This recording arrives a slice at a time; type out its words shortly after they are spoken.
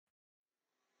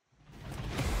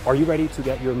Are you ready to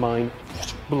get your mind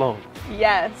blown?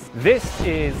 Yes. This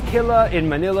is Qu'à in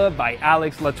Manilla by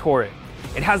Latorre.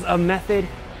 It has a method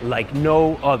like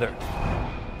no other.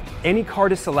 Any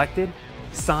card is selected,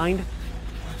 signed,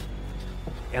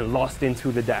 and lost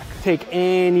into the deck. Take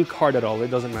any card at all,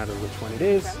 it doesn't matter which one it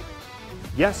is. Okay.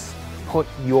 Yes, put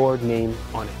your name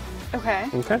on it. Okay.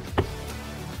 Okay?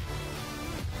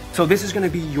 So this is gonna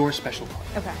be your special card.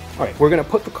 Okay. All right, we're gonna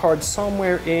put the card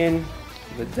somewhere in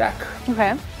the deck.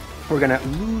 Okay. We're gonna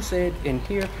lose it in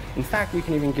here. In fact, we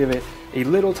can even give it a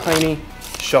little tiny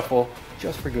shuffle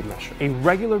just for good measure. A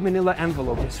regular manila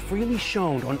envelope is freely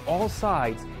shown on all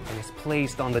sides and is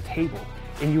placed on the table.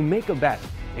 And you make a bet.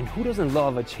 And who doesn't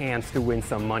love a chance to win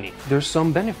some money? There's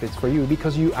some benefits for you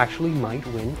because you actually might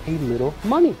win a little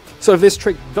money. So if this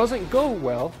trick doesn't go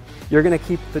well, you're gonna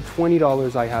keep the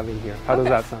 $20 I have in here. How does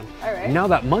that sound? All right. Now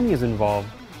that money is involved,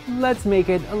 let's make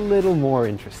it a little more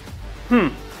interesting.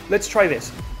 Let's try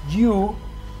this. You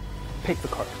pick the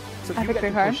card. So I you pick get the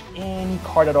to card? push any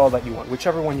card at all that you want,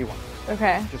 whichever one you want.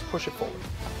 Okay. Just push it forward.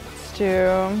 Let's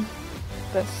do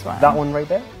this one. That one right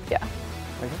there? Yeah.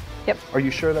 Right here? Yep. Are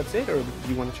you sure that's it, or do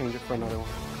you want to change it for another one?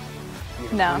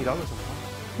 You got No. $20 on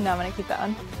that. No, I'm gonna keep that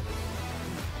one.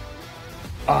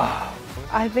 Ah.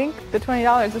 I think the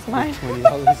 $20 is mine.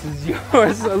 $20 is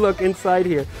yours. So look inside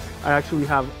here. I actually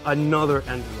have another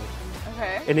envelope.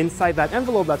 Okay. And inside that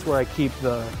envelope, that's where I keep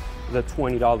the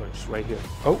 $20 right here.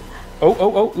 Oh,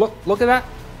 look at that.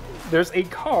 There's a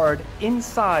card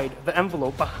inside the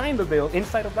envelope, behind the bill,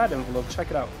 inside of that envelope. Check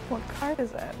it out. What card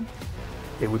is it?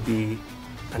 It would be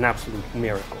an absolute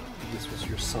miracle if this was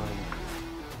your sign.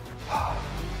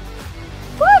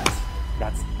 What?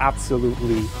 That's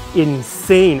absolutely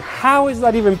insane. How is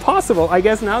that even possible? I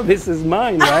guess now this is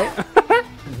mine, right?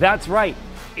 That's right.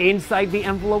 Inside the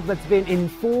envelope that's been in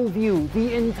full view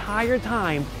the entire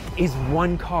time is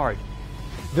one card.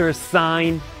 Their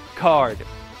signed card.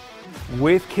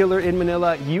 With Qu'à in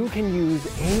Manilla, you can use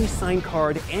any signed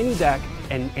card, any deck,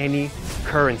 and any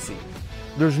currency.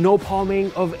 There's no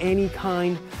palming of any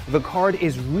kind. The card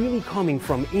is really coming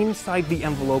from inside the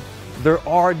envelope. There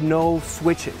are no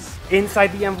switches.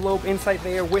 Inside the envelope, inside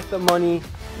there with the money.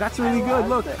 That's really good.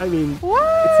 Look, I mean,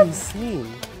 it's insane.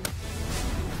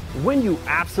 When you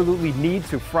absolutely need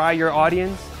to fry your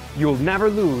audience, you'll never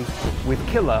lose with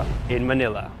Qu'à in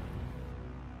Manilla.